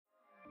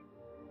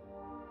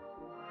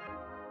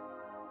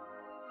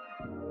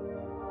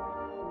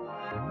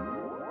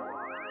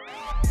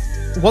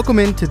Welcome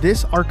into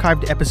this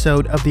archived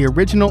episode of the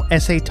original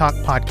SA Talk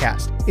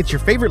podcast. It's your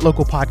favorite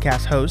local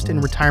podcast host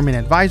and retirement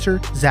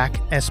advisor, Zach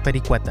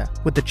Espericueta.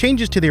 With the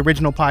changes to the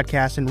original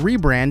podcast and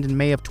rebrand in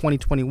May of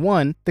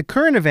 2021, the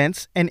current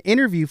events and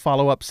interview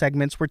follow-up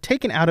segments were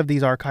taken out of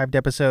these archived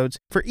episodes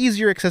for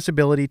easier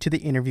accessibility to the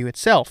interview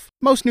itself.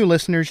 Most new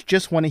listeners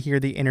just want to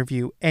hear the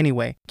interview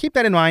anyway. Keep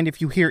that in mind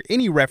if you hear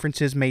any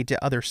references made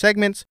to other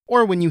segments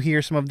or when you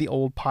hear some of the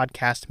old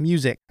podcast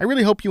music. I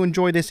really hope you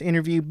enjoy this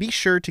interview. Be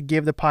sure to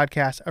give the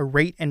podcast a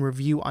rate and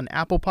review on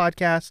Apple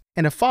Podcasts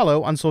and a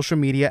follow on social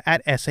media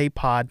at SA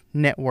Pod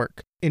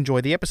Network.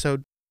 Enjoy the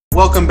episode.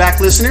 Welcome back,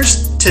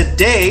 listeners.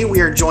 Today, we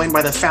are joined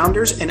by the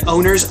founders and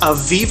owners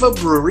of Viva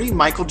Brewery,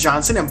 Michael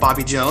Johnson and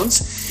Bobby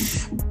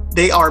Jones.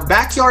 They are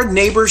backyard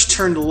neighbors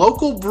turned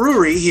local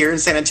brewery here in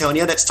San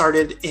Antonio that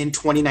started in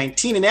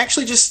 2019 and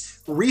actually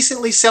just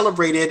recently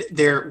celebrated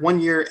their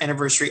 1-year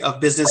anniversary of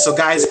business. So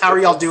guys, how are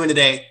y'all doing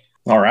today?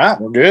 All right,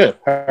 we're good.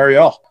 How are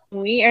y'all?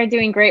 We are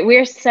doing great.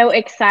 We're so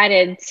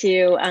excited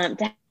to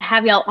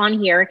have y'all on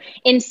here.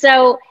 And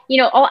so,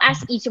 I'll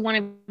ask each one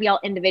of y'all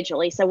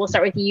individually. So we'll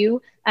start with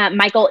you,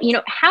 Michael.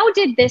 How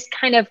did this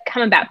kind of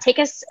come about? Take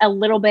us a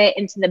little bit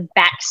into the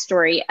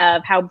backstory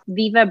of how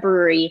Viva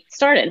Brewery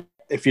started.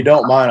 If you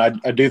don't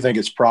mind, I do think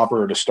it's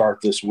proper to start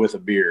this with a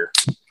beer.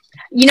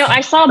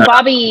 I saw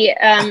Bobby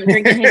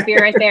drinking his beer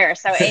right there.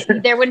 So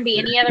there wouldn't be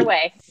any other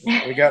way.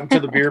 We got into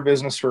the beer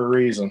business for a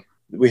reason.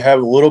 We have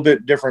a little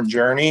bit different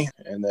journey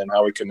and then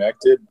how we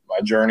connected. My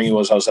journey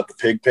was I was at the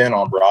Pigpen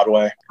on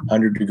Broadway,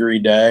 100-degree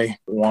day,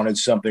 wanted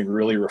something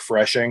really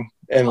refreshing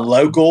and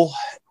local.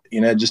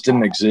 It just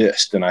didn't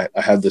exist. And I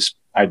had this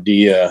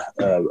idea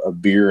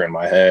of beer in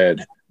my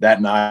head. That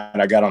night,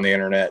 I got on the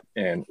internet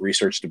and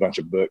researched a bunch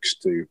of books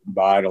to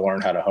buy to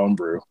learn how to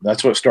homebrew.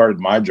 That's what started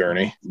my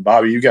journey.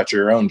 Bobby, you got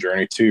your own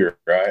journey too,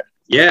 right?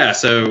 Yeah,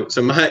 so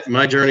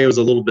my journey was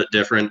a little bit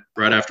different.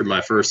 Right after my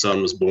first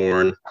son was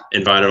born,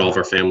 invited all of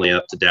our family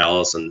up to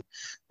Dallas and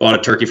bought a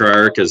turkey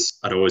fryer because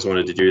I'd always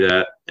wanted to do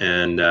that.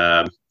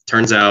 And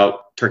turns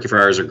out turkey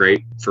fryers are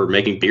great for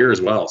making beer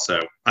as well.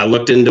 So I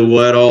looked into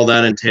what all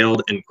that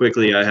entailed, and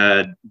quickly I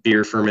had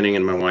beer fermenting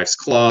in my wife's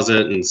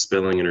closet and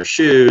spilling in her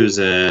shoes.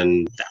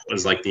 And that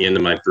was like the end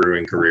of my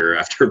brewing career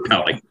after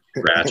about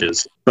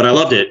batches. But I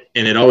loved it,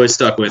 and it always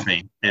stuck with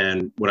me.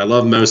 And what I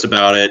love most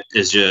about it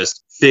is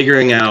just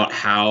figuring out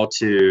how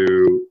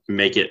to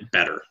make it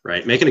better,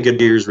 right? Making a good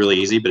beer is really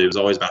easy, but it was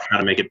always about how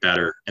to make it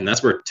better. And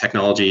that's where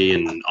technology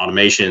and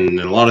automation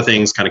and a lot of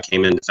things kind of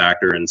came into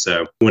factor. And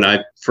so when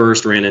I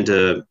first ran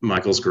into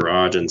Michael's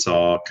garage and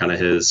saw kind of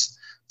his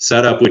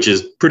setup, which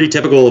is pretty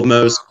typical of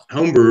most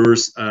home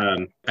brewers,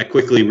 I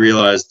quickly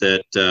realized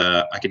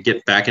that I could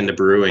get back into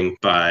brewing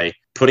by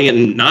putting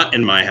it not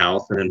in my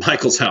house and in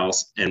Michael's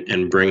house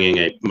and bringing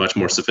a much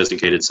more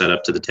sophisticated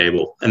setup to the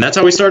table. And that's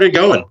how we started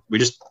going. We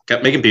just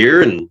kept making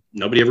beer and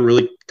nobody ever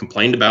really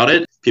complained about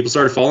it. People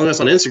started following us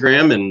on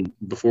Instagram, and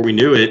before we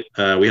knew it,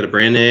 we had a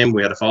brand name,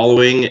 we had a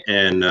following,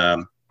 and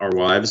our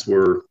wives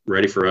were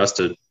ready for us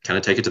to kind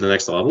of take it to the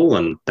next level.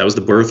 And that was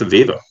the birth of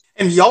Viva.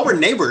 And y'all were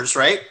neighbors,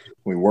 right?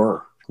 We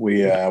were.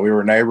 We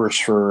were neighbors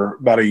for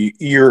about a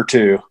year or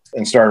two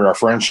and started our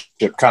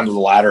friendship kind of the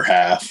latter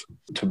half.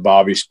 To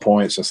Bobby's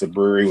point, since the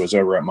brewery was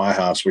over at my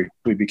house,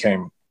 we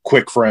became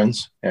quick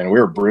friends, and we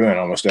were brewing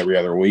almost every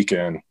other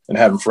weekend and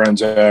having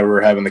friends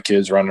over, having the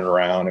kids running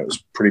around. It was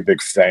a pretty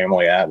big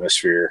family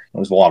atmosphere. It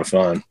was a lot of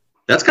fun.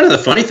 That's kind of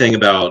the funny thing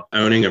about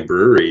owning a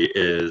brewery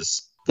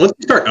is once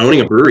you start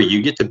owning a brewery,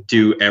 you get to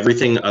do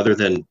everything other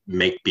than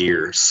make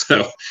beer.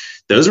 So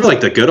those were like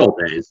the good old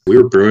days. We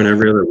were brewing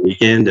every other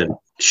weekend and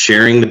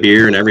sharing the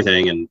beer and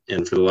everything.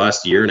 And for the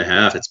last year and a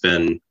half, it's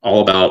been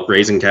all about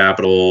raising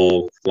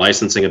capital,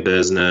 licensing a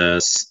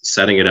business,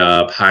 setting it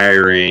up,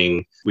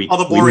 hiring. All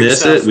the boring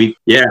stuff.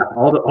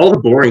 All the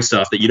boring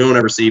stuff that you don't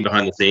ever see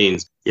behind the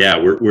scenes. Yeah,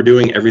 we're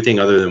doing everything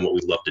other than what we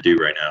love to do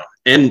right now,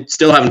 and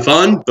still having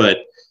fun, but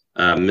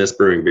miss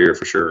brewing beer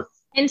for sure.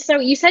 And so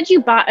you said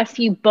you bought a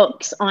few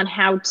books on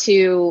how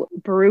to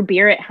brew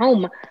beer at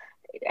home.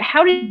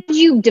 How did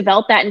you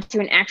develop that into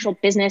an actual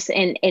business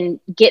and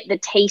get the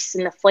tastes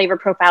and the flavor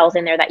profiles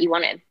in there that you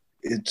wanted?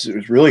 It's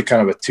really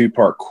kind of a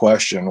two-part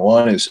question.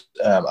 One is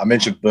I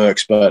mentioned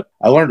books, but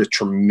I learned a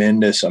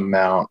tremendous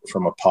amount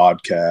from a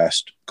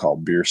podcast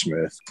called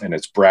Beersmith, and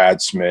it's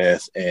Brad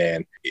Smith,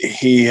 and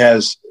he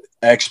has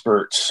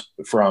experts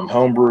from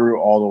homebrew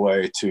all the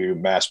way to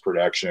mass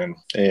production,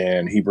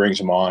 and he brings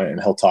them on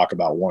and he'll talk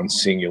about one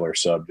singular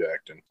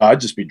subject. And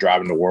I'd just be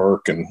driving to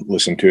work and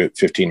listen to it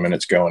 15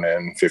 minutes going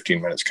in,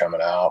 15 minutes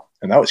coming out.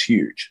 And that was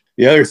huge.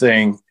 The other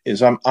thing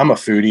is I'm a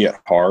foodie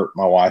at heart.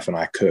 My wife and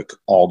I cook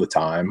all the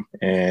time.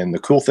 And the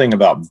cool thing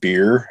about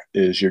beer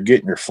is you're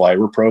getting your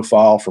flavor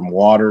profile from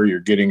water. You're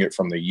getting it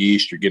from the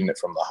yeast. You're getting it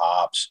from the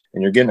hops.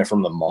 And you're getting it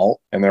from the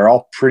malt. And they're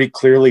all pretty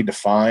clearly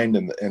defined.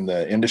 And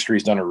the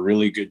industry's done a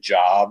really good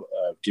job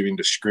of giving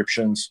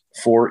descriptions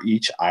for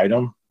each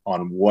item.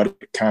 on what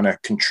it kind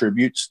of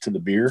contributes to the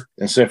beer.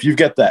 And so if you've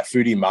got that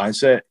foodie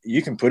mindset,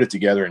 you can put it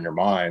together in your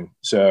mind.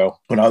 So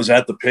when I was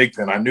at the pig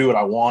pen, I knew what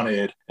I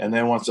wanted. And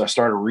then once I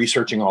started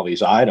researching all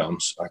these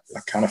items, I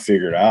kind of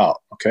figured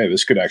out, okay,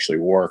 this could actually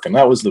work. And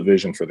that was the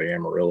vision for the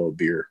Amarillo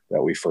beer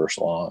that we first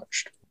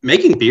launched.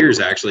 Making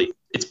beers, actually,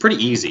 it's pretty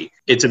easy.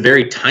 It's a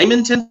very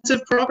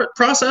time-intensive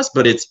process,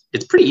 but it's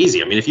pretty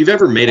easy. I mean, if you've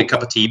ever made a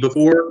cup of tea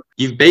before,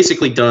 you've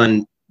basically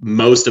done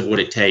most of what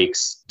it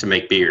takes to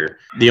make beer.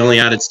 The only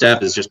added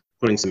step is just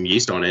putting some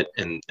yeast on it.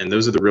 And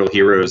those are the real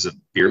heroes of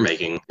beer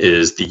making,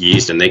 is the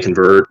yeast, and they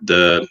convert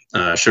the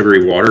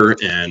sugary water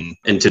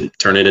and to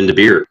turn it into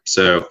beer.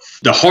 So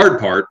the hard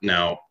part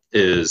now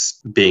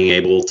is being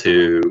able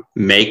to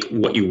make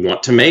what you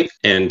want to make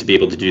and to be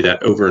able to do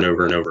that over and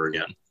over and over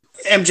again.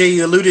 MJ,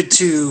 you alluded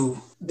to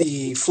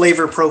the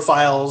flavor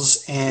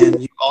profiles,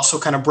 and you also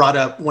kind of brought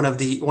up one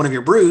of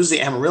your brews, the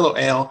Amarillo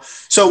Ale.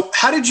 So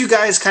how did you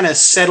guys kind of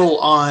settle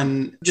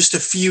on just a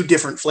few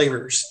different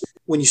flavors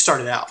when you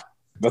started out?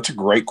 That's a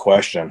great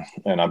question.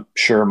 And I'm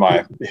sure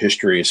my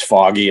history is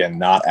foggy and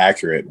not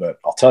accurate, but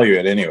I'll tell you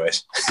it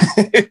anyways.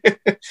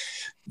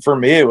 For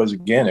me, it was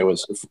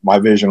my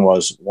vision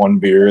was one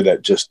beer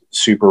that just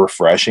super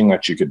refreshing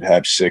that you could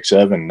have 6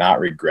 of and not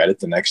regret it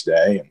the next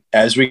day. And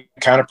as we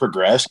kind of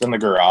progressed in the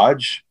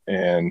garage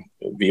and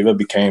Viva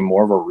became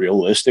more of a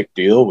realistic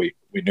deal, we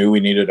knew we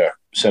needed a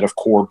set of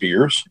core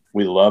beers.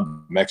 We love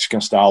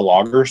Mexican style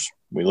lagers.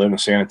 We live in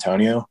San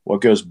Antonio.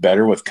 What goes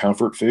better with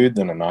comfort food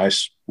than a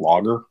nice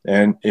lager?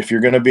 And if you're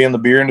going to be in the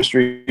beer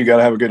industry, you got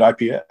to have a good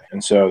IPA.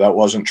 And so that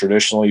wasn't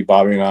traditionally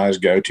Bobby and I's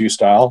go-to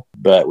style,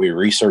 but we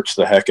researched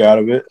the heck out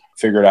of it,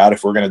 figured out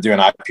if we're going to do an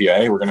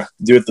IPA, we're going to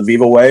do it the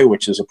Viva way,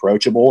 which is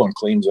approachable and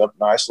cleans up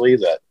nicely,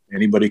 that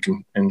anybody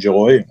can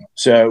enjoy.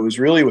 So it was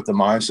really with the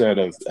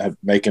mindset of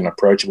making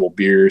approachable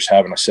beers,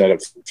 having a set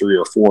of 3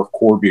 or 4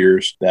 core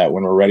beers that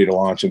when we're ready to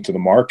launch into the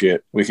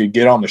market, we could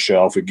get on the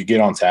shelf, we could get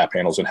on tap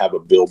handles and have a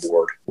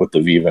billboard with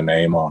the Viva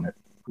name on it.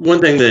 One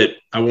thing that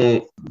I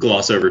won't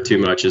gloss over too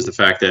much is the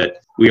fact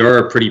that we are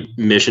a pretty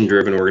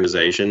mission-driven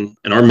organization,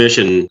 and our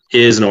mission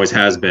is and always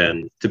has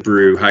been to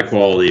brew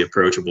high-quality,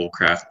 approachable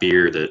craft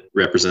beer that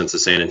represents the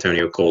San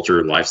Antonio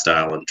culture,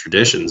 lifestyle, and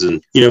traditions.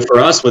 And, for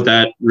us, what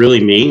that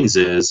really means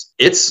is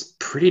it's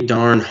pretty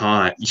darn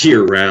hot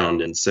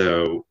year-round. And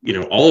so,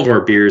 all of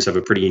our beers have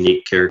a pretty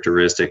unique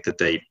characteristic that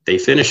they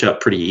finish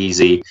up pretty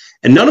easy,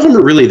 and none of them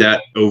are really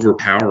that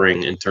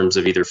overpowering in terms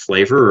of either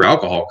flavor or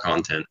alcohol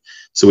content.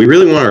 So we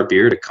really want our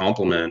beer to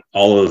complement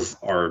all of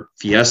our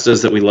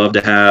fiestas that we love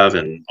to have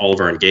and all of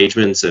our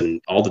engagements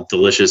and all the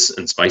delicious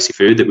and spicy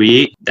food that we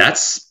eat.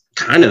 That's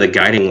kind of the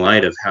guiding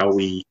light of how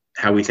we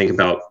think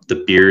about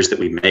the beers that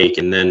we make.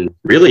 And then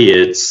really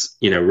it's,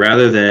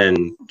 rather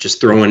than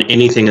just throwing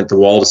anything at the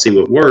wall to see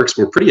what works,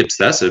 we're pretty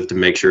obsessive to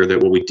make sure that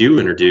what we do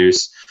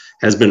introduce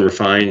has been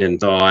refined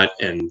and thought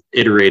and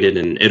iterated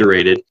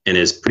and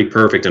is pretty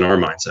perfect in our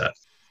mindset.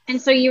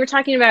 And so you were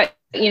talking about,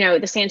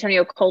 the San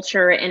Antonio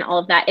culture and all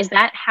of that. Is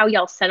that how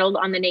y'all settled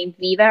on the name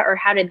Viva, or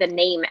how did the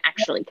name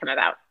actually come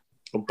about?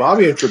 Well,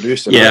 Bobby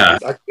introduced it. Yeah.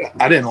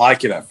 I didn't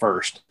like it at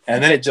first,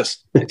 and then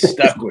it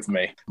stuck with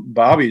me.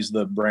 Bobby's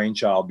the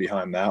brainchild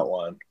behind that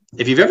one.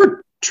 If you've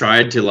ever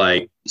tried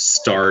to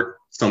start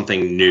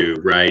something new,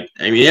 right?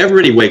 I mean,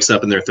 everybody wakes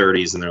up in their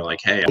 30s and they're like,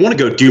 hey, I want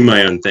to go do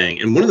my own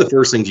thing. And one of the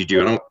first things you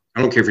do, I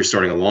don't care if you're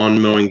starting a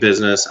lawn mowing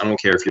business. I don't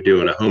care if you're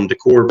doing a home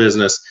decor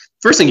business.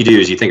 First thing you do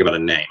is you think about a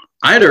name.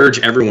 I'd urge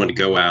everyone to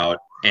go out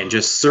and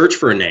just search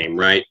for a name,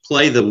 right?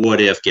 Play the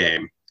what if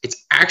game.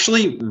 It's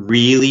actually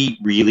really,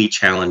 really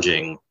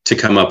challenging to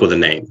come up with a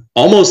name.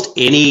 Almost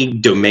any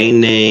domain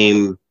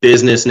name,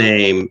 business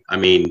name, I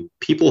mean,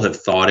 people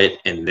have thought it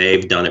and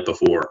they've done it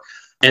before.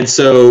 And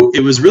so it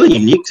was really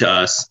unique to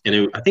us.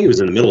 And I think it was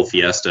in the middle of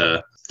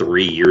Fiesta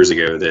 3 years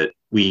ago that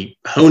we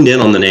honed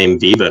in on the name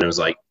Viva. And it was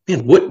like,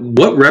 man,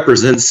 what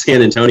represents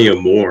San Antonio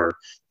more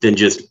than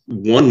just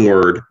one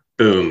word,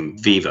 boom,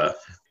 Viva.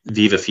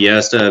 Viva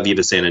Fiesta,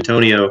 Viva San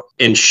Antonio.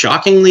 And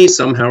shockingly,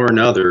 somehow or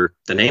another,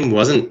 the name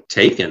wasn't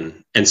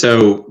taken. And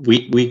so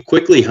we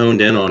quickly honed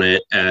in on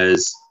it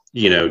as,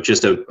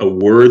 just a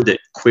word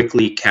that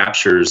quickly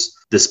captures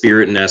the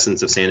spirit and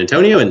essence of San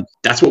Antonio. And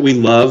that's what we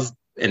love.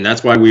 And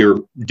that's why we are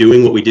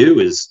doing what we do,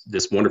 is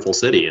this wonderful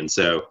city. And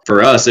so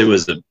for us, it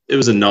was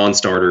a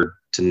non-starter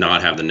to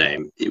not have the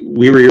name.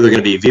 We were either going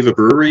to be Viva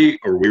Brewery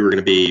or we were going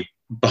to be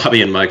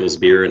Bobby and Michael's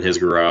beer in his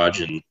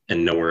garage and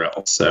nowhere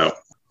else. So.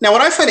 Now,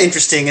 what I find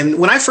interesting, and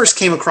when I first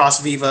came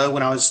across Viva,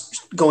 when I was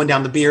going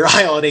down the beer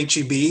aisle at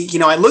HEB,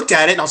 I looked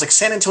at it and I was like,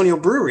 San Antonio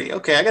Brewery.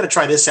 Okay, I got to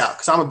try this out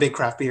because I'm a big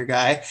craft beer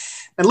guy.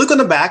 And look on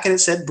the back and it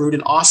said brewed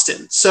in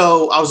Austin.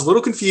 So I was a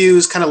little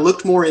confused, kind of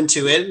looked more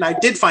into it. And I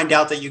did find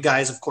out that you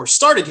guys, of course,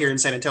 started here in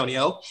San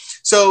Antonio.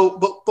 So,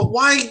 but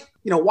why,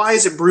 why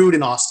is it brewed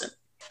in Austin?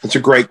 It's a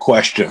great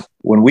question.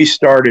 When we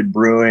started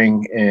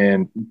brewing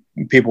and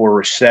people were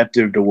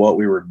receptive to what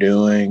we were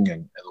doing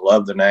and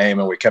loved the name,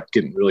 and we kept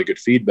getting really good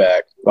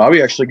feedback,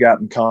 Bobby actually got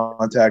in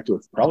contact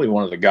with probably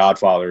one of the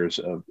godfathers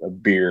of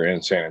beer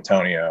in San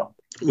Antonio.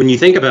 when you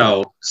think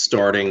about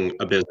starting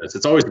a business,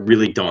 it's always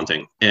really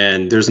daunting.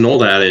 And there's an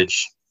old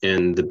adage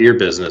in the beer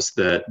business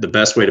that the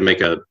best way to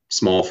make a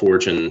small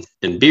fortune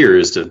in beer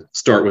is to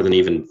start with an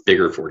even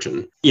bigger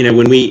fortune.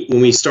 When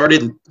we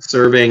started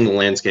surveying the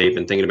landscape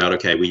and thinking about,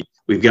 okay,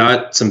 we've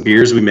got some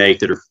beers we make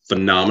that are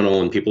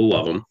phenomenal and people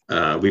love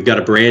them. We've got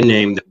a brand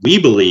name that we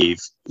believe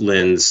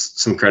lends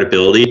some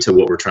credibility to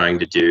what we're trying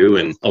to do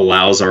and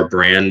allows our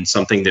brand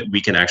something that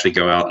we can actually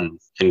go out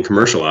and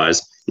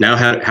commercialize. Now,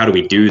 how do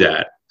we do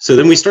that? So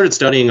then we started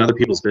studying other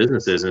people's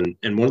businesses. And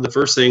one of the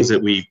first things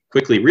that we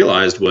quickly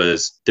realized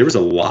was there was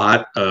a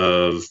lot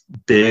of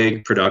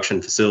big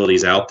production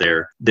facilities out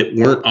there that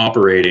weren't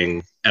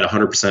operating at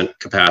 100%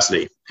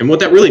 capacity. And what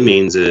that really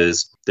means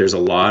is there's a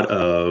lot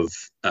of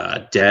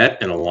debt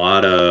and a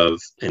lot of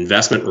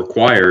investment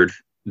required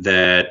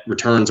that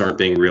returns aren't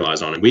being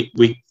realized on. And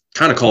we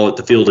kind of call it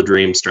the field of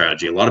dreams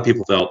strategy. A lot of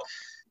people felt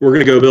we're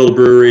going to go build a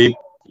brewery.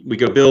 We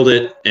go build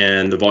it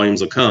and the volumes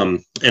will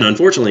come. And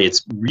unfortunately,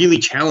 it's really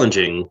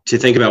challenging to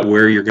think about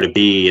where you're going to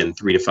be in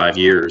 3 to 5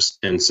 years.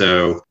 And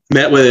so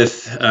met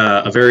with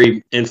a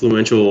very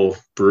influential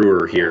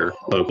brewer here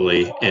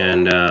locally.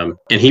 And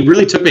he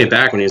really took me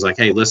aback when he was like,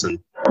 hey,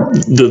 listen,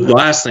 the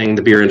last thing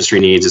the beer industry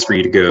needs is for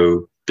you to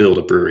go build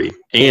a brewery.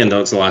 And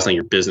that's the last thing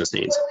your business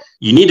needs.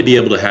 You need to be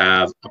able to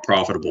have a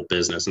profitable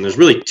business. And there's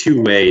really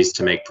 2 ways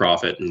to make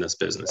profit in this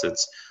business.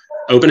 It's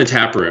open a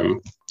tap room,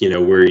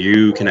 where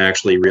you can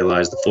actually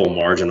realize the full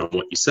margin on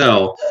what you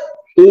sell,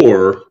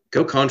 or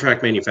go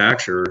contract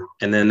manufacture.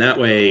 And then that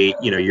way,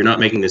 you're not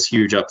making this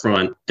huge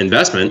upfront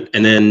investment.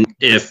 And then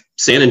if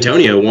San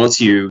Antonio wants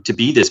you to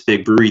be this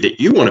big brewery that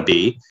you want to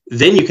be,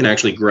 then you can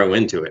actually grow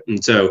into it.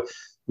 And so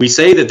we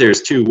say that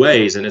there's 2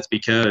 ways, and it's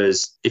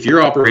because if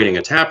you're operating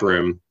a tap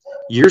room,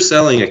 you're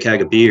selling a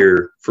keg of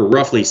beer for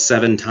roughly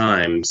 7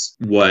 times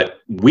what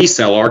we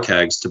sell our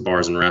kegs to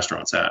bars and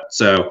restaurants at.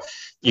 So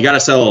you got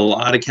to sell a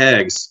lot of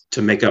kegs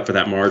to make up for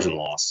that margin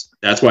loss.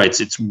 That's why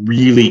it's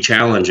really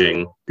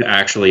challenging to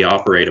actually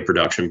operate a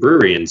production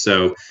brewery. And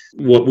so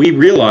what we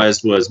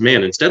realized was,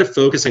 man, instead of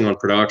focusing on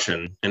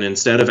production and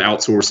instead of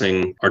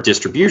outsourcing our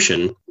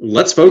distribution,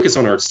 let's focus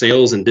on our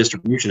sales and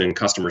distribution and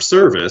customer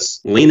service,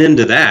 lean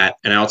into that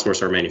and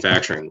outsource our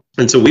manufacturing.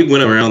 And so we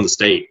went around the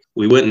state.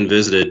 We went and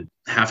visited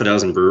half a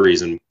dozen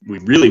breweries, and we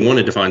really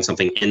wanted to find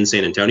something in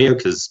San Antonio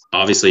because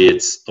obviously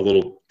it's a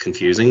little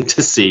confusing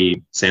to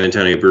see San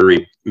Antonio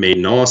Brewery made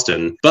in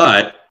Austin.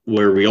 But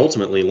where we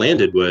ultimately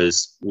landed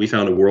was we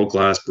found a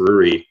world-class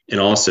brewery in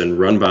Austin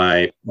run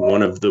by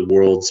one of the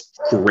world's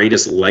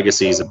greatest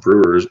legacies of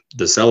brewers,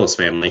 the Celis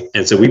family.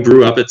 And so we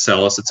brew up at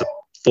Celis. It's a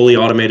fully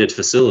automated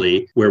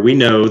facility where we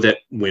know that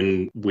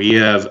when we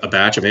have a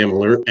batch of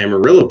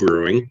Amarillo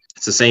brewing,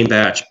 it's the same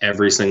batch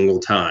every single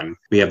time.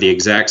 We have the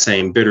exact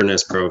same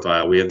bitterness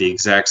profile. We have the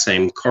exact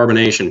same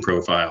carbonation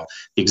profile,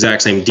 the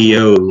exact same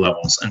DO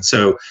levels. And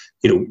so,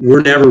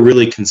 we're never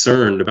really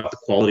concerned about the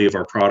quality of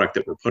our product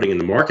that we're putting in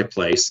the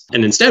marketplace.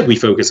 And instead we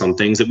focus on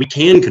things that we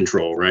can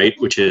control, right?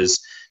 Which is,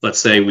 let's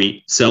say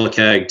we sell a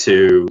keg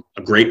to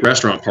a great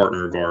restaurant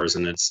partner of ours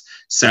and it's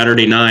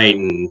Saturday night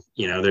and,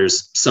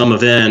 there's some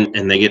event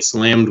and they get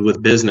slammed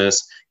with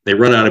business. They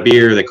run out of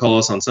beer. They call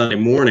us on Sunday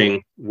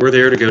morning. We're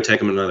there to go take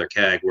them another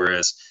keg.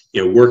 Whereas,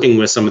 working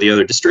with some of the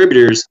other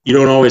distributors, you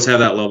don't always have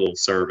that level of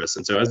service.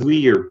 And so as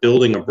we are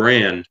building a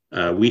brand,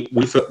 we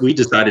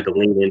decided to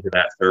lean into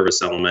that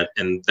service element.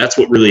 And that's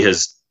what really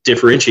has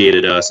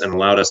differentiated us and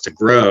allowed us to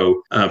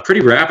grow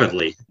pretty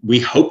rapidly. We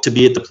hope to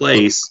be at the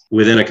place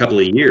within a couple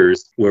of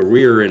years where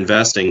we're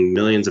investing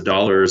millions of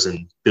dollars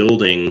and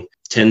building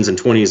 10s and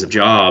 20s of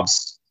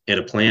jobs at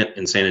a plant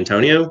in San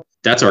Antonio.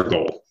 That's our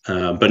goal.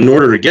 But in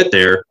order to get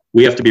there,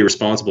 we have to be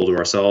responsible to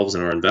ourselves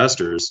and our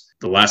investors.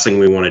 The last thing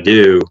we want to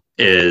do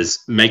is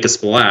make a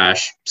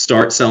splash,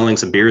 start selling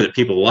some beer that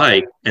people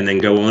like, and then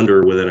go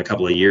under within a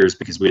couple of years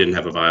because we didn't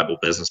have a viable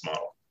business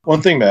model.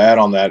 One thing to add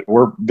on that,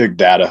 we're big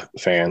data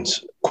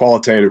fans.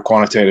 Qualitative,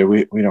 quantitative,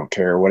 we don't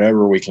care.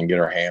 Whatever we can get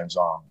our hands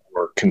on,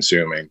 we're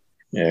consuming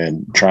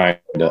and trying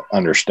to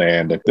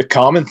understand. The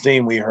common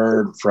theme we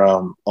heard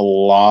from a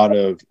lot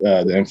of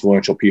the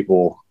influential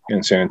people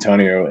in San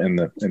Antonio in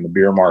the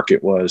beer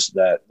market was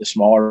that the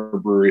smaller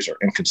breweries are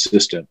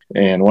inconsistent.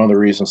 And one of the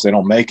reasons they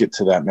don't make it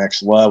to that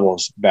next level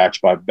is batch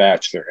by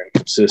batch, they're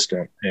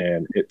inconsistent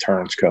and it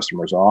turns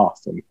customers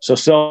off. And so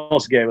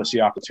Celis gave us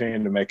the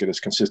opportunity to make it as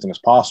consistent as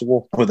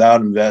possible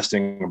without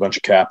investing a bunch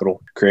of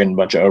capital, creating a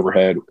bunch of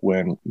overhead.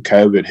 When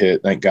COVID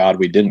hit, thank God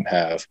we didn't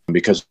have,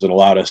 because it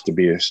allowed us to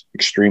be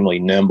extremely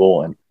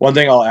nimble. And one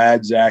thing I'll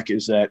add, Zach,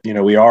 is that,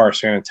 we are a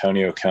San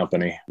Antonio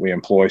company. We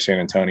employ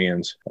San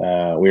Antonians.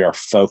 We are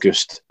focused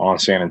on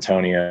San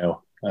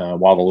Antonio.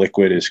 While the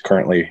liquid is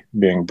currently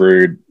being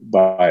brewed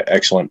by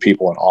excellent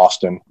people in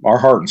Austin, our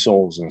heart and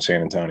soul is in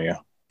San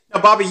Antonio.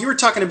 Now, Bobby, you were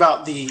talking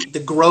about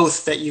the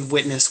growth that you've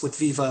witnessed with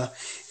Viva.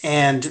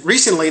 And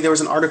recently there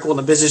was an article in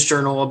the Business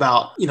Journal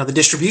about, the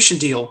distribution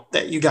deal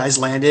that you guys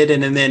landed.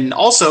 And then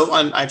also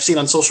I've seen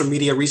on social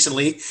media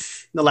recently,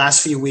 the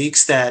last few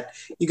weeks that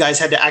you guys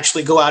had to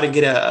actually go out and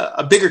get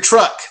a bigger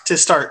truck to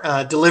start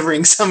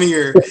delivering some of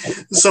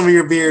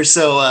your beers.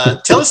 So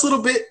tell us a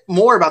little bit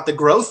more about the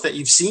growth that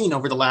you've seen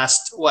over the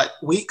last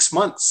weeks,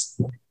 months.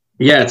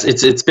 Yeah,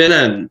 it's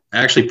been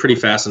actually pretty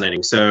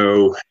fascinating.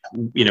 So,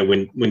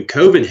 when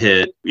COVID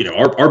hit,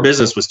 our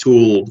business was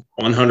tooled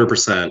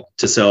 100%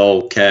 to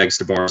sell kegs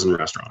to bars and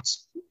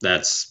restaurants.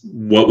 That's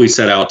what we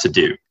set out to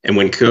do. And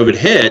when COVID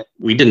hit,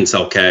 we didn't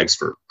sell kegs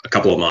for a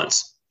couple of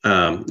months.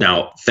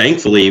 Now,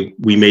 thankfully,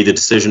 we made the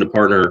decision to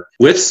partner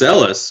with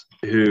Celis,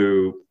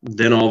 who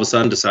then all of a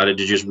sudden decided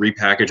to just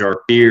repackage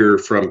our beer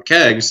from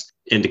kegs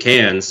into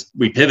cans.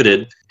 We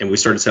pivoted and we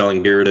started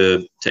selling beer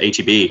to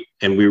H-E-B.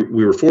 And we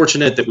were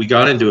fortunate that we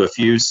got into a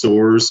few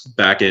stores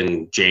back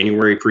in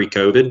January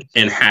pre-COVID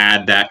and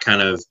had that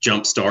kind of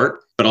jump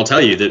start. But I'll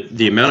tell you that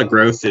the amount of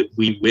growth that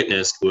we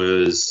witnessed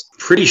was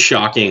pretty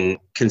shocking,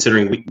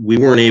 considering we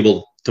weren't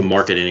able to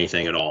market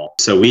anything at all.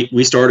 So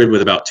we started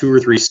with about 2 or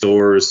 3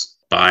 stores.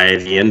 By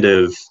the end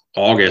of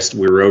August,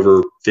 we were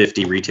over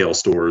 50 retail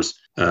stores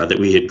that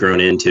we had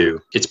grown into.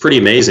 It's pretty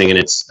amazing. And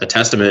it's a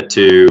testament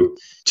to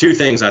 2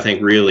 things, I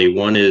think, really.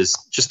 One is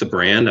just the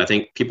brand. I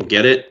think people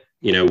get it.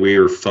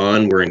 We're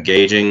fun, we're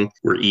engaging,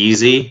 we're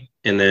easy.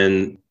 And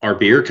then our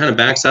beer kind of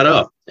backs that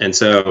up. And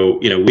so,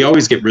 we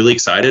always get really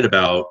excited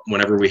about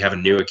whenever we have a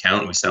new account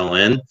and we sell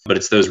in, but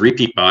it's those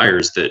repeat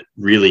buyers that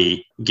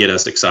really get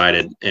us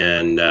excited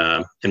and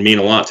mean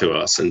a lot to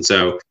us. And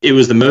so it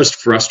was the most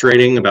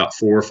frustrating about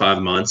 4 or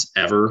 5 months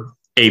ever,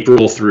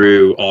 April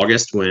through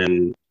August,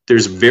 when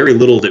there's very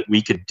little that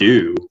we could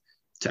do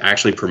to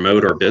actually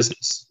promote our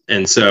business.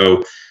 And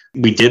so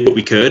we did what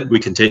we could. We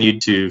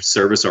continued to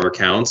service our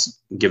accounts,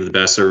 give the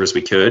best service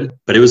we could,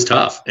 but it was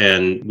tough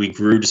and we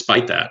grew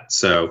despite that.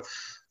 So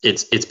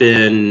it's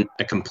been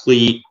a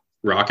complete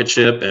rocket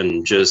ship,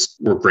 and just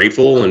we're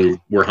grateful and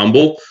we're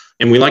humble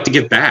and we like to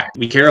give back.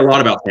 We care a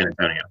lot about San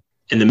Antonio.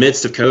 In the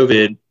midst of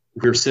COVID,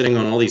 we were sitting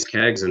on all these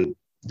kegs and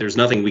there's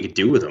nothing we could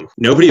do with them.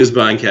 Nobody was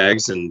buying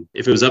kegs. And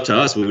if it was up to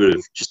us, we would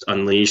have just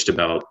unleashed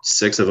about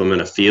 6 of them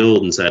in a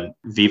field and said,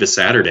 Viva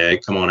Saturday,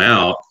 come on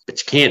out. But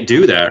you can't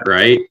do that,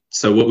 right?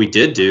 So what we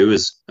did do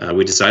is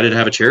we decided to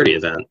have a charity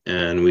event,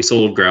 and we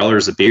sold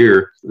growlers of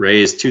beer,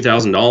 raised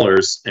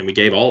 $2,000, and we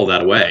gave all of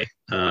that away.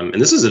 And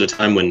this is at a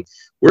time when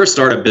we're a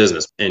startup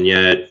business, and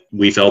yet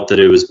we felt that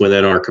it was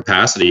within our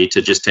capacity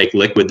to just take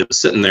liquid that was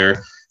sitting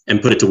there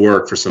and put it to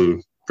work for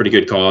some pretty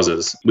good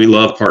causes. We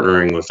love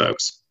partnering with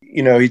folks.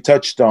 He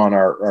touched on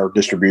our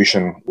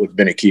distribution with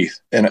Benny Keith.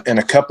 And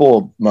a couple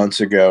of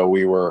months ago,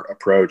 we were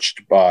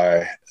approached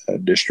by a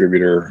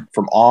distributor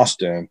from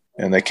Austin,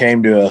 and they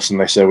came to us and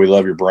they said, we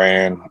love your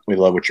brand. We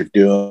love what you're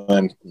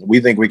doing. We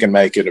think we can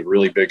make it a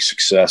really big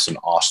success in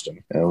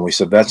Austin. And we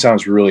said, that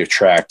sounds really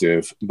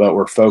attractive, but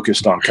we're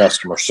focused on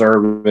customer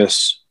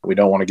service. We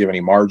don't want to give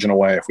any margin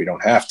away if we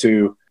don't have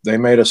to. They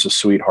made us a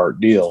sweetheart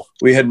deal.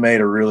 We had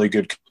made a really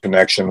good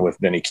connection with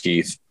Benny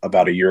Keith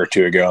about a year or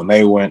 2 ago, and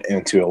they went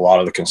into a lot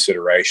of the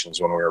considerations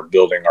when we were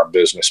building our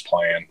business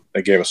plan.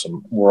 They gave us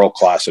some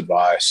world-class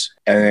advice,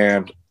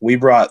 and we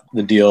brought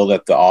the deal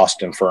that the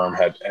Austin firm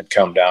had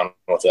come down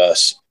with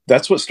us.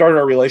 That's what started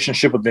our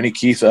relationship with Benny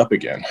Keith up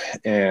again.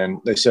 And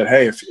they said,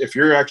 hey, if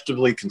you're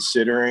actively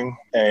considering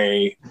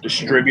a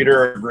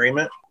distributor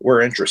agreement,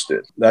 we're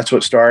interested. That's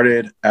what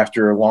started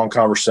after long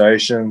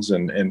conversations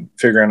and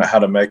figuring out how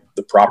to make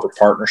the proper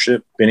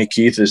partnership. Benny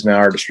Keith is now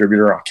our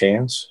distributor on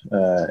cans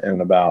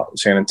in about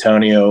San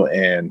Antonio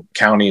and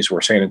counties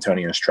where San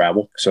Antonio's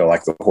travel. So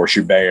like the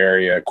Horseshoe Bay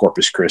area,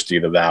 Corpus Christi,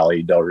 the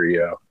Valley, Del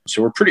Rio.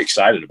 So we're pretty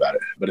excited about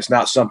it, but it's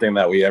not something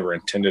that we ever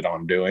intended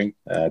on doing.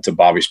 To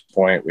Bobby's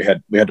point, we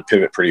had to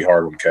pivot pretty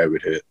hard when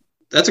COVID hit.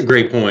 That's a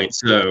great point.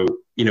 So,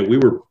 we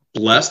were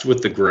blessed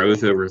with the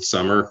growth over the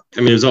summer. I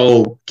mean, it was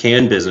all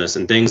can business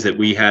and things that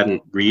we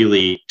hadn't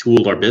really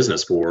tooled our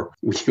business for.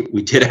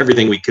 We did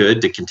everything we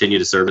could to continue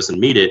to service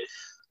and meet it.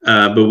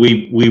 But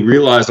we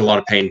realized a lot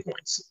of pain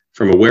points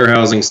from a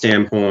warehousing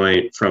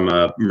standpoint, from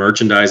a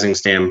merchandising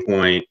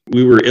standpoint.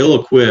 We were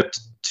ill-equipped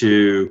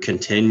to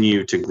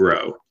continue to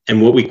grow.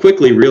 And what we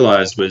quickly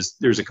realized was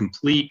there's a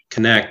complete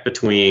connect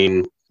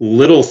between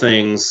little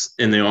things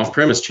in the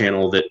off-premise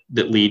channel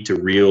that lead to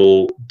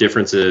real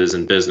differences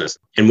in business.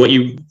 And what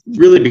you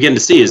really begin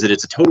to see is that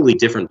it's a totally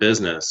different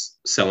business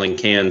selling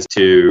cans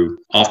to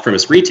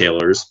off-premise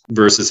retailers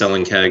versus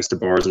selling kegs to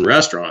bars and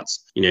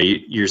restaurants.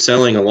 You're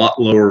selling a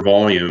lot lower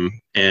volume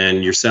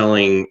and you're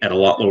selling at a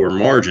lot lower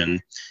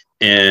margin.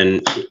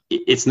 And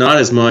it's not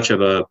as much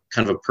of a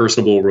kind of a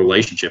personable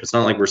relationship. It's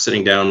not like we're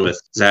sitting down with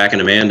Zach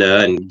and Amanda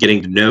and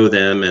getting to know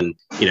them and,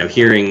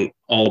 hearing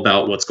all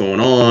about what's going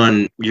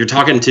on. You're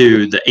talking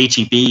to the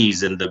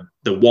H-E-Bs and the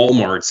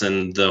Walmarts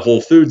and the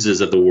Whole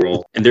Foodses of the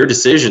world, and their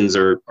decisions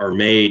are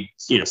made,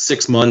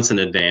 6 months in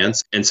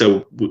advance. And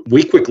so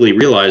we quickly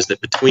realized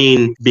that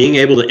between being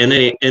able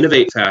to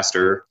innovate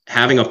faster,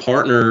 having a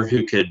partner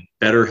who could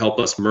better help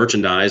us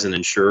merchandise and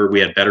ensure we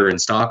had better in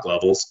stock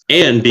levels,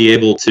 and be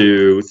able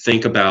to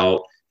think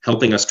about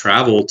helping us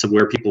travel to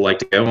where people like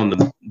to go on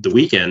the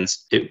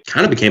weekends, it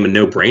kind of became a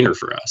no-brainer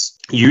for us.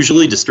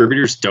 Usually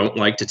distributors don't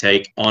like to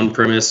take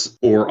on-premise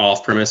or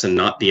off-premise and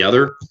not the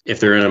other if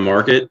they're in a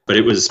market, but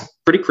it was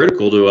pretty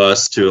critical to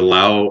us to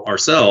allow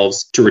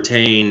ourselves to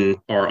retain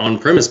our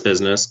on-premise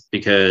business,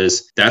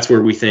 because that's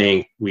where we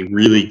think we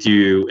really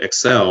do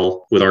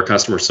excel with our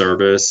customer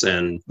service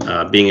and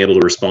being able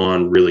to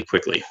respond really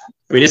quickly.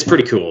 I mean, it's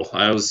pretty cool.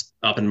 I was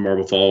up in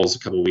Marble Falls a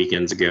couple of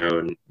weekends ago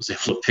and was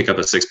able to pick up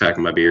a 6-pack of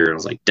my beer. And I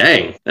was like,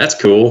 dang, that's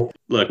cool.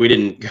 Look, we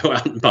didn't go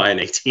out and buy an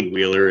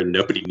 18-wheeler, and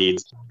nobody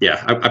needs.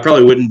 Yeah, I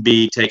probably wouldn't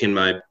be taking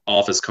my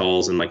office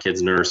calls in my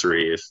kid's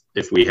nursery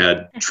if we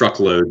had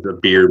truckloads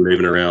of beer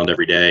moving around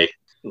every day.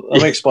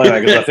 Let me explain that,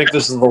 because I think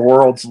this is the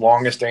world's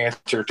longest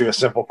answer to a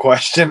simple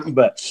question,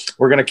 but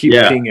we're going to keep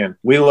pinging.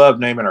 We love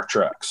naming our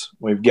trucks.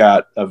 We've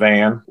got a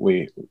van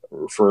we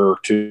refer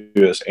to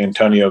as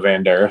Antonio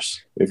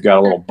Banderas. We've got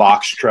a little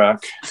box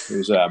truck,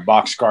 who's a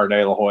Boxcar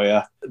de la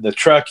Hoya. The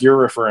truck you're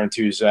referring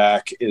to,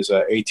 Zach, is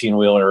a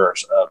 18-wheeler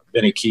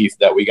Benny Keith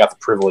that we got the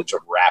privilege of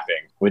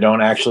wrapping. We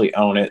don't actually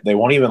own it. They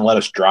won't even let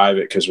us drive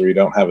it because we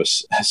don't have a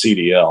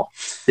CDL.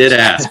 Did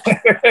ask.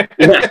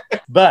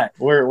 But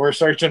we're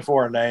searching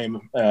for a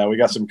name. We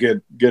got some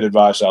good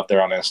advice out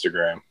there on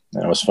Instagram,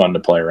 and it was fun to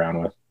play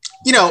around with.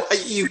 You know,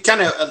 you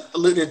kind of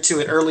alluded to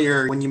it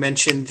earlier when you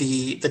mentioned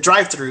the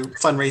drive-through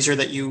fundraiser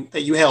that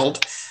you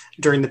held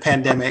during the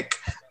pandemic.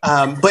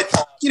 But,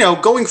 you know,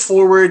 going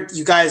forward,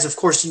 you guys, of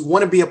course, you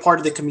want to be a part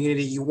of the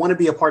community. You want to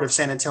be a part of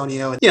San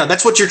Antonio. And, you know,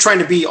 that's what you're trying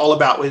to be all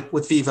about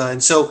with Viva.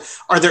 And so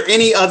are there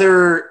any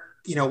other,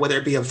 you know, whether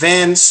it be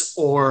events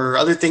or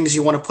other things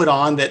you want to put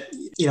on that,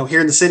 you know,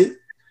 here in the city?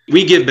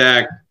 We give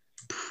back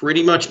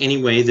pretty much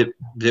any way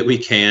that we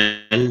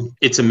can.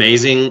 It's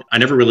amazing. I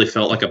never really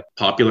felt like a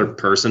popular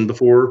person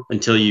before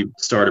until you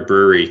start a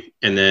brewery,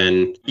 and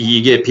then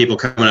you get people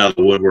coming out of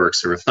the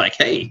woodworks who are like,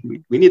 hey,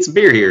 we need some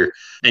beer here.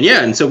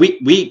 And so we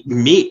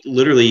meet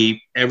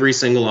literally every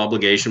single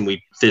obligation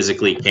we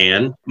physically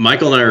can.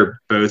 Michael and I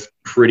are both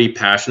pretty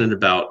passionate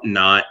about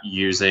not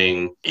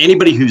using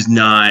anybody who's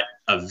not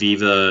a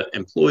Viva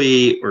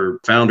employee or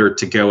founder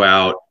to go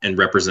out and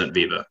represent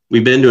Viva.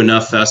 We've been to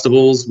enough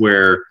festivals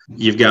where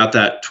you've got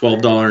that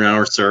 $12 an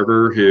hour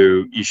server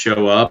who you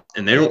show up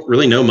and they don't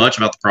really know much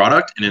about the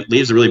product, and it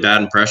leaves a really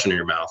bad impression in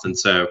your mouth. And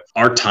so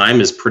our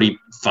time is pretty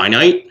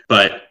finite,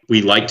 but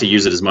we like to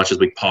use it as much as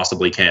we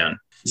possibly can.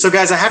 So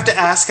guys, I have to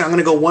ask, and I'm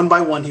going to go one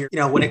by one here. You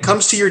know, when it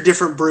comes to your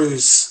different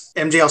brews,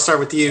 MJ, I'll start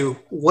with you.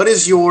 What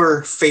is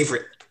your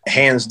favorite?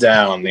 Hands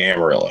down, the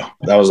Amarillo.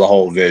 That was the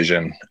whole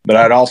vision. But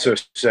I'd also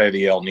say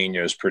the El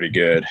Nino is pretty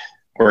good.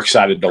 We're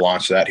excited to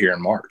launch that here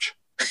in March.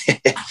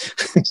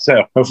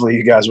 So hopefully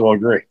you guys will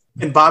agree.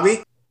 And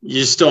Bobby? You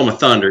just stole my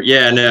thunder.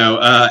 Yeah, no,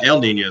 El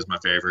Nino is my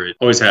favorite.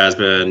 Always has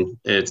been.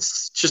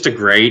 It's just a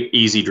great,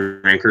 easy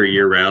drinker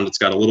year round. It's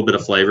got a little bit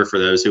of flavor for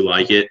those who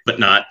like it, but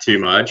not too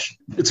much.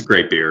 It's a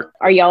great beer.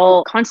 Are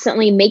y'all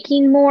constantly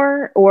making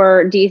more,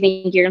 or do you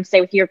think you're going to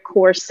stay with your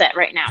core set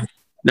right now?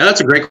 No,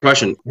 that's a great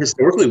question.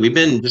 Historically, we've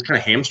been just kind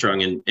of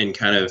hamstrung in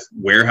kind of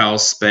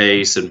warehouse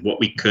space and what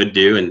we could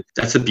do. And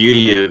that's the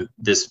beauty of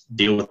this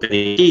deal with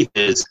Benny Keith,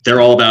 is they're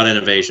all about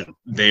innovation.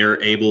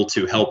 They're able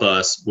to help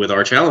us with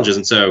our challenges.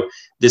 And so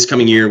this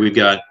coming year, we've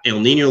got El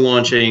Nino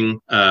launching.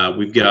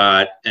 We've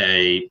got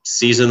a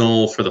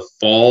seasonal for the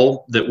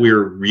fall that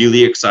we're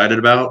really excited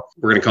about.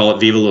 We're going to call it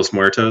Viva Los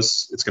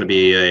Muertos. It's going to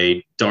be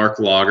a dark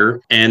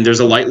lager, and there's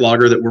a light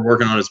lager that we're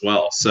working on as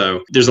well.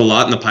 So there's a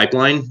lot in the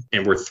pipeline,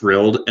 and we're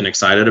thrilled and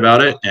excited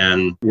about it,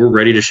 and we're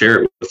ready to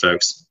share it with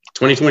folks.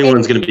 2021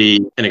 is going to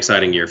be an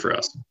exciting year for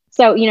us.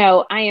 So, you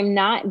know, I am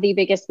not the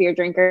biggest beer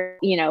drinker.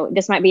 You know,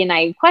 this might be a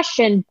naive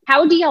question.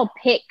 How do y'all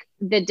pick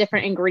the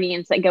different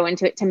ingredients that go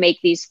into it to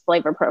make these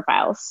flavor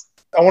profiles?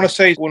 I want to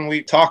say, when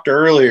we talked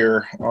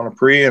earlier on a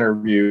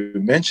pre-interview, you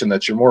mentioned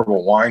that you're more of a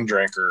wine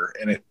drinker,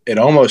 and it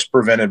almost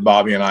prevented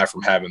Bobby and I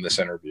from having this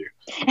interview.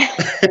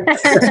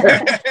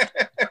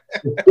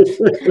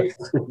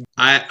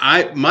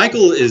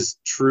 Michael is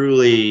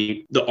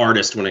truly the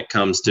artist when it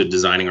comes to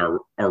designing our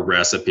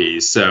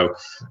recipes. So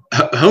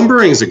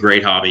homebrewing is a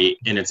great hobby,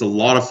 and it's a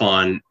lot of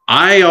fun.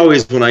 I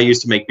always, when I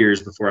used to make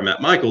beers before I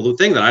met Michael, the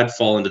thing that I'd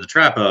fall into the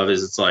trap of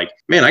is it's like,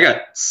 man, I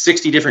got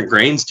 60 different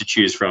grains to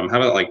choose from. How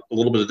about like a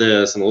little bit of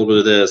this and a little bit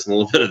of this and a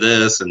little bit of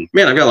this? And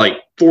man, I've got like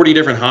 40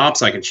 different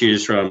hops I can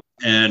choose from.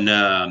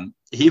 And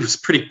he was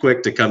pretty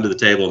quick to come to the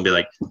table and be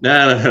like,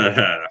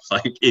 no.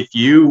 Like, if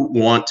you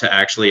want to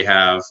actually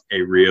have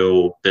a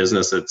real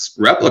business that's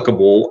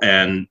replicable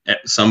and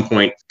at some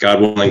point,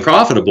 God willing,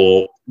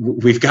 profitable,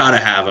 we've got to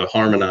have a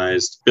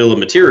harmonized bill of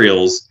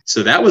materials.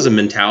 So that was a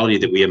mentality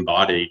that we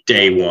embodied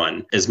day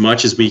one. As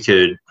much as we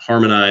could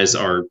harmonize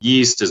our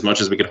yeast, as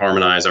much as we could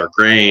harmonize our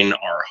grain,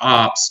 our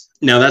hops.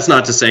 Now, that's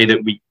not to say that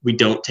we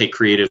don't take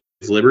creative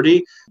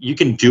liberty. You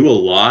can do a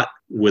lot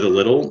with a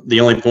little. The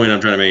only point I'm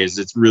trying to make is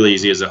it's really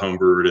easy as a home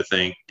brewer to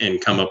think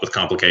and come up with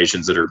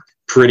complications that are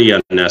pretty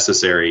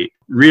unnecessary.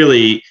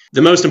 Really,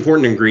 the most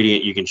important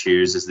ingredient you can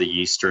choose is the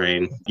yeast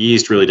strain.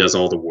 Yeast really does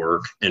all the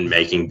work in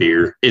making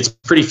beer. It's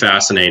pretty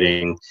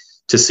fascinating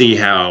to see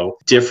how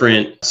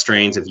different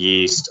strains of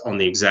yeast on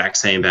the exact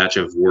same batch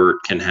of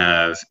wort can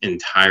have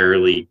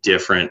entirely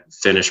different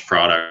finished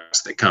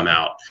products that come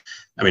out.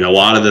 I mean, a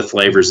lot of the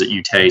flavors that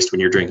you taste when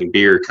you're drinking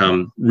beer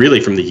come really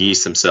from the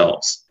yeast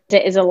themselves.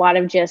 Is a lot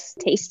of just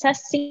taste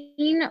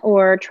testing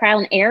or trial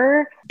and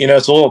error?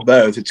 It's a little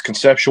both. It's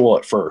conceptual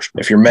at first.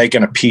 If you're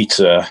making a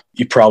pizza,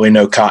 you probably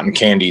know cotton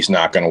candy is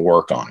not going to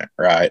work on it,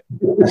 right?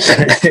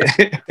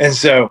 And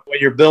so when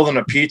you're building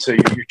a pizza,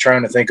 you're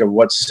trying to think of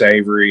what's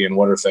savory and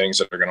what are things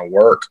that are going to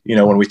work.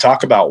 When we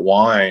talk about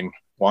wine,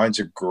 wine's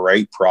a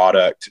great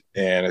product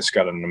and it's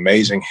got an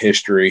amazing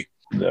history.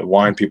 The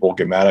wine people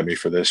get mad at me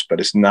for this,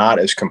 but it's not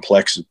as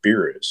complex as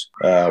beer is.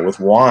 With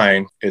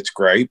wine, it's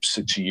grapes,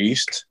 it's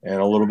yeast, and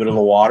a little bit of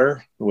the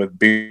water. With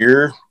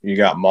beer, you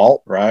got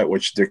malt, right,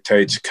 which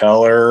dictates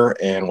color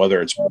and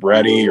whether it's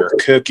bready or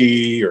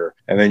cookie,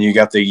 and then you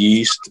got the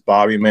yeast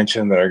Bobby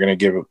mentioned that are going to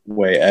give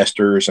away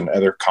esters and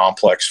other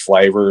complex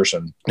flavors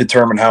and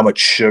determine how much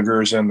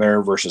sugar is in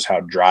there versus how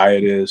dry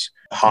it is.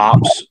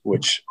 Hops,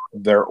 which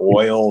they're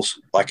oils.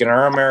 Like in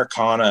our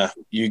Americana,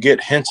 you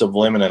get hints of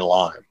lemon and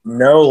lime.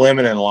 No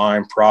lemon and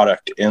lime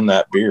product in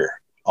that beer.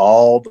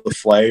 All the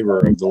flavor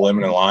of the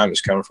lemon and lime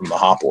is coming from the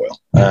hop oil.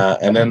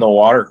 And then the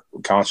water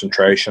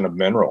concentration of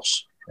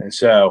minerals. And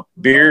so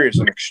beer is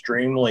an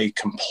extremely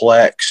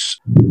complex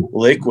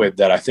liquid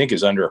that I think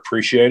is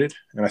underappreciated.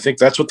 And I think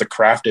that's what the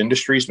craft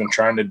industry has been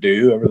trying to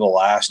do over the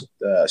last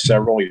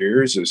several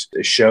years is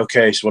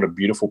showcase what a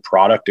beautiful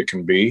product it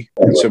can be.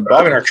 And so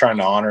Bobby and I are trying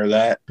to honor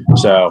that.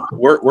 So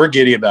we're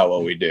giddy about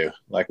what we do.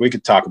 Like we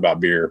could talk about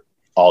beer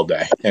all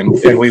day and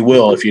we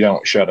will if you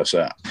don't shut us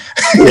up.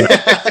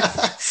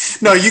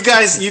 No, you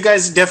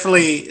guys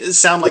definitely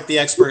sound like the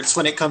experts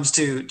when it comes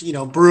to,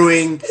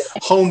 brewing,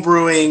 home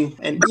brewing,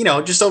 and,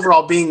 just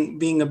overall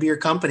being a beer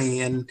company.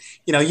 And,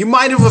 you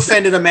might have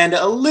offended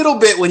Amanda a little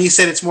bit when you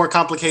said it's more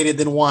complicated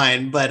than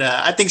wine, but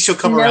I think she'll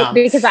come around.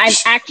 Because I've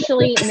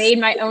actually made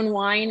my own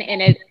wine,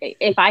 and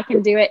if I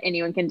can do it,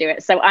 anyone can do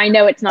it. So I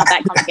know it's not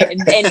that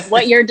complicated. And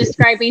what you're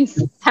describing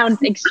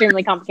sounds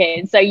extremely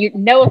complicated. So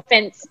no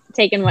offense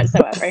taken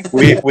whatsoever.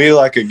 We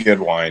like a good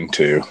wine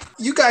too.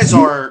 You guys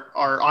are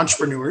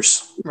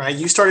entrepreneurs, right?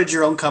 You started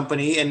your own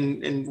company,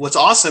 and what's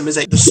awesome is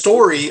that the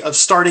story of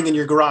starting in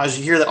your garage,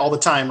 you hear that all the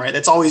time, right?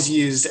 That's always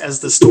used as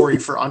the story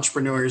for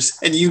entrepreneurs,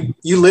 and you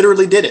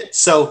literally did it.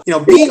 So,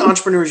 being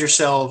entrepreneurs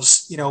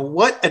yourselves,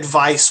 what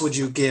advice would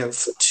you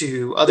give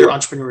to other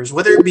entrepreneurs,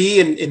 whether it be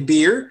in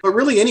beer, but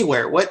really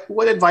anywhere?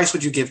 What advice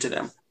would you give to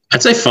them?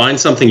 I'd say find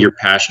something you're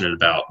passionate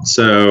about.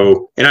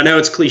 So, and I know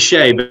it's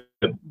cliche, but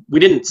we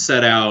didn't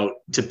set out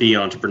to be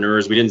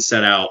entrepreneurs. We didn't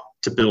set out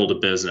to build a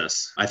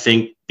business. I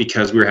think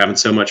because we were having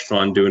so much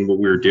fun doing what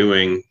we were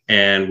doing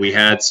and we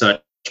had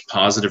such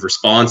positive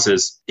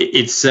responses,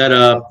 it set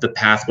up the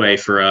pathway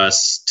for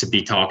us to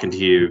be talking to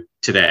you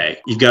today.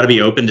 You've got to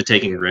be open to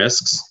taking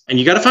risks, and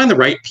you got to find the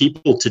right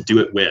people to do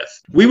it with.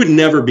 We would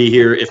never be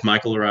here if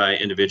Michael or I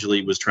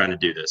individually was trying to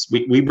do this.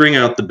 We bring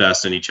out the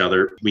best in each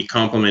other. We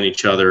complement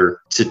each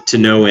other to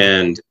no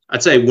end.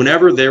 I'd say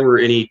whenever there were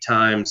any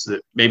times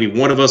that maybe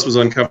one of us was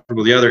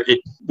uncomfortable with the other,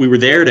 we were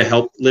there to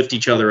help lift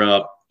each other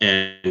up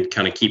and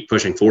kind of keep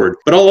pushing forward.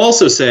 But I'll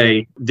also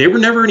say there were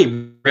never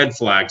any red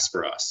flags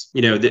for us.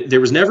 There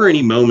was never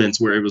any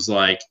moments where it was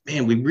like,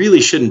 man, we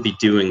really shouldn't be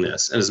doing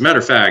this. And as a matter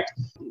of fact,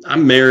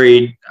 I'm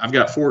married. I've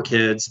got 4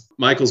 kids.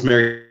 Michael's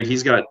married.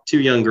 He's got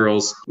 2 young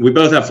girls. We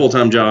both have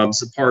full-time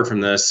jobs apart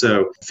from this.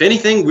 So if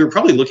anything, we were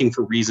probably looking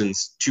for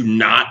reasons to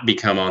not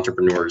become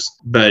entrepreneurs.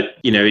 But,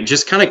 it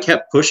just kind of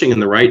kept pushing in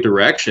the right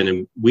direction.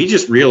 And we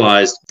just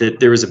realized that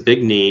there was a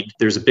big need,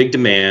 there's a big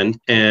demand,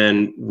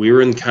 and we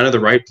were in kind of the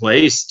right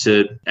place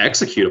to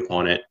execute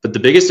upon it. But the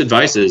biggest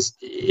advice is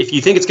if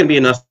you think it's going to be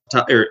enough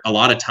time or a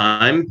lot of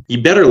time,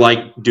 you better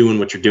like doing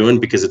what you're doing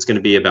because it's going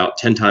to be about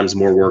 10 times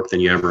more work than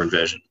you ever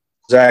envisioned.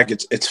 Zach,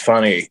 it's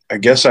funny. I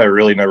guess I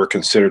really never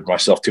considered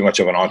myself too much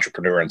of an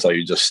entrepreneur until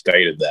you just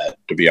stated that,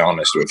 to be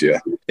honest with you.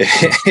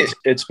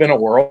 It's been a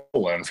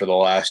whirlwind for the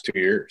last 2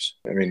 years.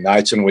 I mean,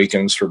 nights and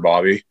weekends for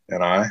Bobby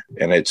and I,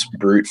 and it's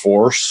brute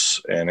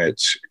force and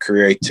it's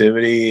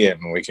creativity,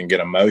 and we can get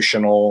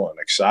emotional and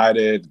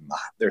excited.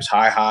 There's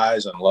high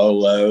highs and low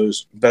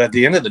lows. But at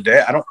the end of the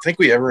day, I don't think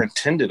we ever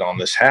intended on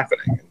this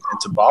happening.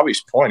 And to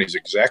Bobby's point, he's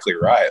exactly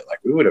right. Like,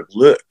 we would have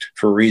looked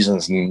for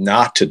reasons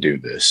not to do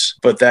this,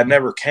 but that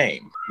never came.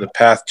 The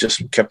path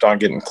just kept on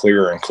getting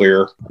clearer and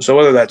clearer. So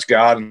whether that's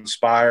God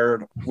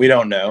inspired, we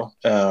don't know.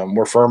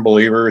 We're firm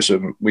believers.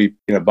 And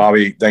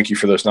Bobby, thank you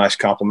for those nice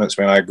compliments,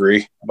 man. I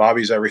agree.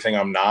 Bobby's everything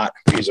I'm not.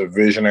 He's a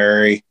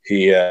visionary.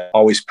 He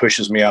always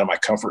pushes me out of my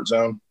comfort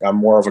zone. I'm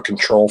more of a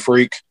control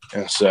freak.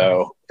 And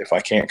so if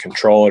I can't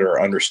control it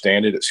or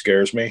understand it, it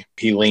scares me.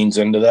 He leans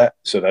into that.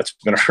 So that's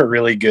been a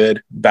really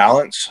good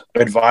balance.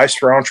 Advice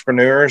for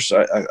entrepreneurs,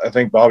 I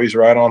think Bobby's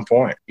right on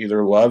point.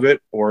 Either love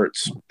it or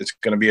it's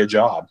going to be a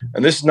job.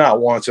 And this is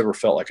not one that's ever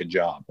felt like a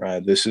job,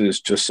 right? This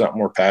is just something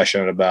we're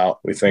passionate about.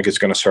 We think it's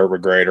going to serve a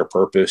greater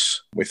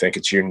purpose. We think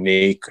it's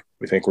unique.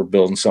 We think we're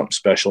building something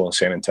special in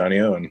San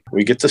Antonio, and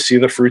we get to see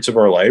the fruits of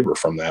our labor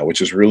from that,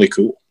 which is really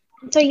cool.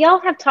 So y'all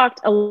have talked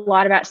a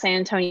lot about San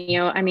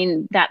Antonio. I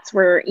mean, that's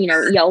where,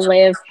 y'all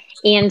live.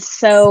 And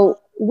so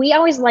we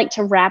always like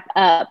to wrap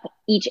up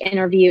each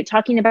interview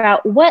talking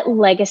about what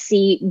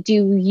legacy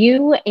do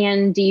you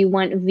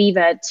want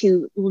Viva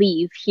to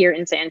leave here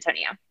in San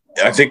Antonio?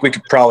 I think we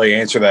could probably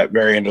answer that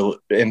very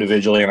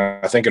individually, and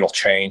I think it'll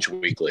change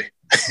weekly.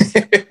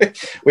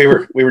 We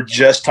were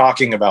just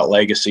talking about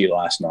legacy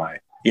last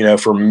night.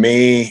 For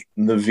me,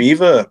 the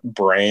Viva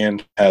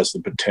brand has the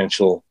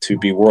potential to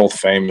be world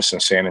famous in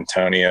San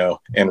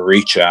Antonio and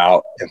reach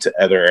out into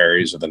other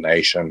areas of the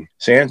nation.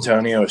 San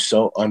Antonio is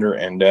so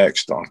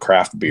under-indexed on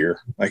craft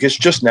beer. Like, it's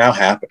just now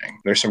happening.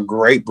 There's some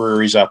great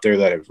breweries out there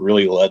that have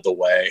really led the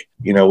way.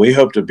 We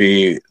hope to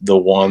be the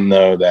one,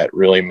 though, that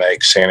really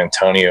makes San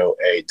Antonio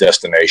a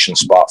destination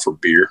spot for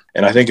beer.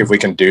 And I think if we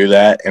can do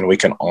that and we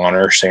can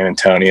honor San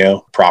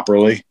Antonio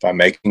properly by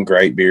making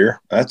great beer,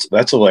 that's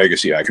a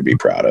legacy I could be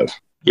proud of.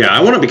 Yeah,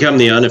 I want to become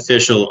the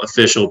unofficial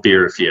official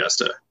beer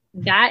fiesta.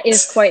 That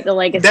is quite the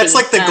legacy. That's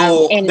like the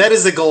goal. That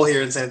is the goal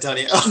here in San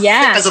Antonio.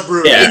 Yeah. As a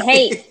brewery. Yeah. And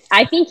hey,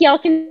 I think y'all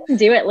can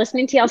do it.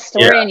 Listening to y'all's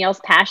story and y'all's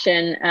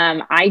passion,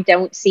 I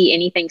don't see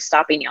anything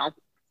stopping y'all.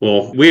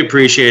 Well, we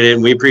appreciate it.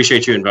 And we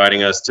appreciate you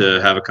inviting us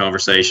to have a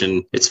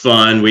conversation. It's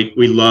fun.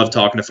 We love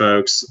talking to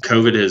folks.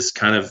 COVID has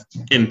kind of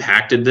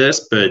impacted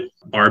this, but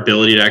our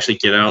ability to actually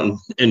get out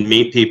and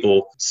meet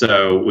people.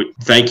 So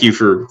thank you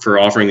for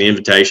offering the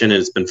invitation.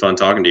 It's been fun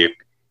talking to you.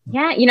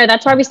 Yeah,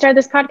 that's why we started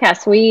this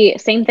podcast.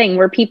 Same thing.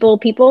 We're people,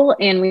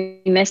 and we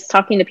miss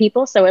talking to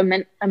people. So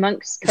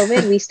amongst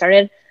COVID, we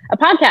started a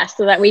podcast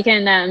so that we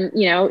can,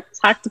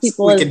 talk to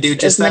people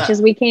as much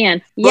as we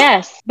can.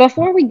 Yes.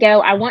 Before we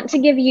go, I want to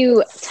give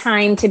you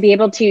time to be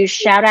able to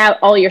shout out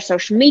all your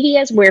social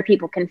medias, where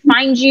people can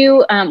find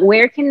you.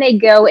 Where can they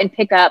go and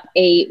pick up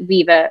a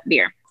Viva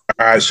beer?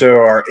 All right, so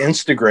our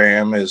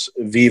Instagram is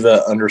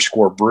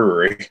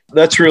Viva_brewery.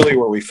 That's really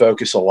where we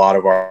focus a lot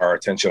of our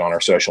attention on our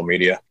social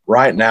media.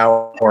 Right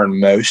now, we're in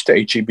most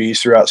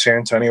HEBs throughout San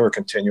Antonio. We're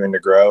continuing to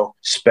grow.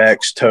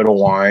 Specs, Total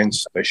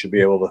Wines, they should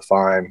be able to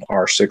find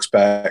our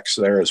 6-packs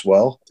there as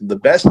well. The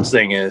best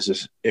thing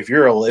is if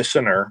you're a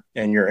listener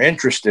and you're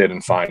interested in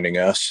finding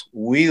us,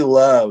 we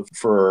love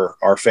for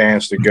our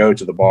fans to go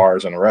to the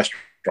bars and the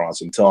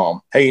restaurants and tell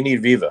them, hey, you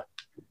need Viva.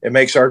 It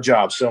makes our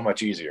job so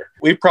much easier.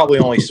 We've probably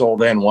only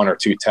sold in 1 or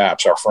 2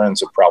 taps. Our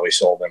friends have probably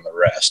sold in the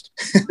rest.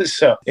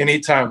 So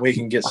anytime we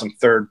can get some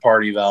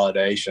third-party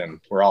validation,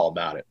 we're all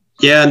about it.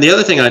 Yeah, and the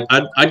other thing,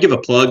 I'd give a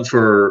plug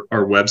for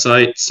our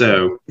website.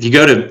 So if you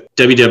go to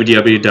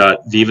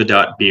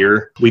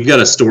www.viva.beer, we've got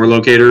a store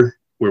locator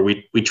where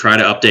we try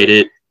to update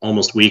it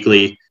almost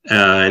weekly.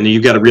 And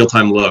you've got a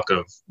real-time look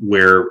of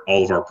where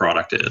all of our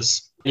product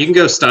is. You can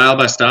go style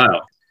by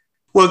style.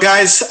 Well,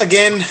 guys,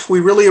 again,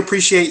 we really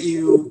appreciate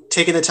you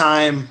taking the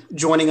time,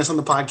 joining us on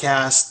the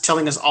podcast,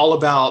 telling us all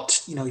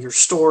about, your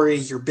story,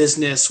 your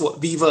business,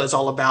 what Viva is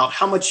all about,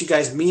 how much you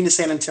guys mean to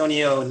San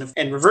Antonio,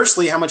 and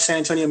reversely, how much San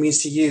Antonio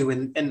means to you.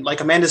 And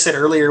like Amanda said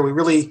earlier, we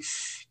really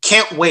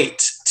can't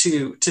wait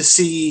to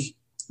see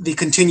the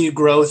continued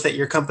growth that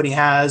your company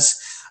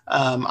has.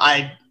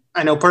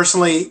 I know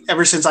personally,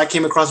 ever since I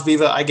came across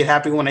Viva, I get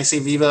happy when I see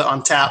Viva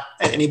on tap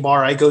at any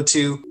bar I go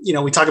to.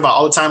 We talk about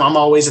all the time. I'm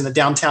always in the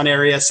downtown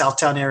area,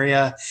 Southtown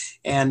area.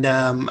 And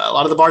a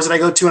lot of the bars that I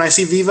go to and I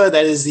see Viva,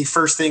 that is the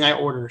first thing I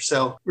order.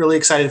 So really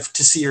excited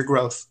to see your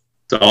growth.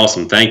 It's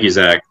awesome. Thank you,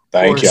 Zach.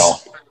 Thank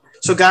y'all.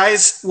 So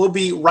guys, we'll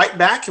be right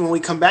back. And when we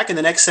come back in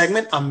the next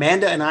segment,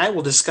 Amanda and I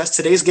will discuss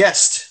today's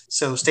guest.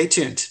 So stay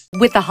tuned.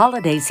 With the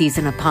holiday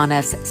season upon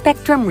us,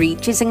 Spectrum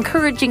Reach is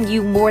encouraging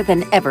you more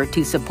than ever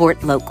to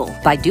support local.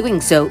 By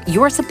doing so,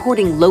 you're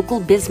supporting local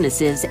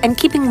businesses and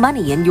keeping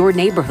money in your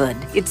neighborhood.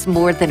 It's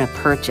more than a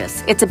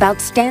purchase. It's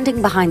about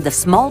standing behind the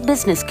small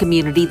business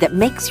community that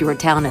makes your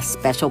town a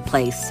special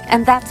place.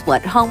 And that's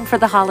what Home for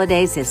the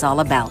Holidays is all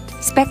about.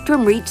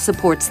 Spectrum Reach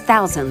supports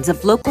thousands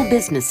of local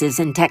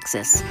businesses in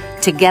Texas.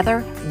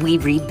 Together, we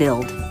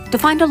rebuild. To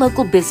find a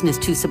local business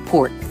to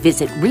support,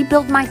 visit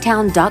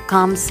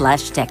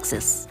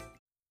rebuildmytown.com/Texas.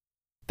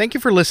 Thank you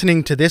for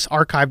listening to this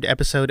archived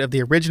episode of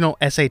the original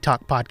SA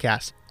Talk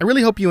podcast. I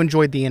really hope you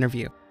enjoyed the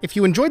interview. If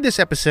you enjoyed this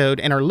episode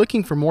and are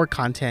looking for more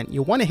content,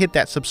 you'll want to hit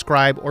that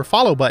subscribe or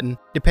follow button,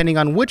 depending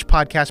on which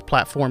podcast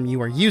platform you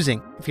are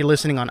using. If you're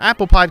listening on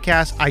Apple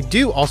Podcasts, I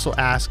do also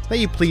ask that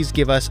you please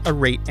give us a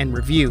rate and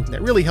review.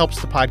 That really helps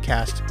the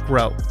podcast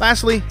grow.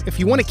 Lastly, if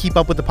you want to keep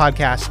up with the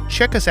podcast,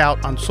 check us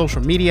out on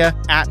social media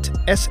at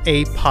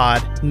SA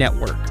Pod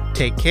Network.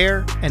 Take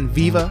care and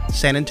Viva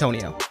San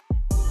Antonio.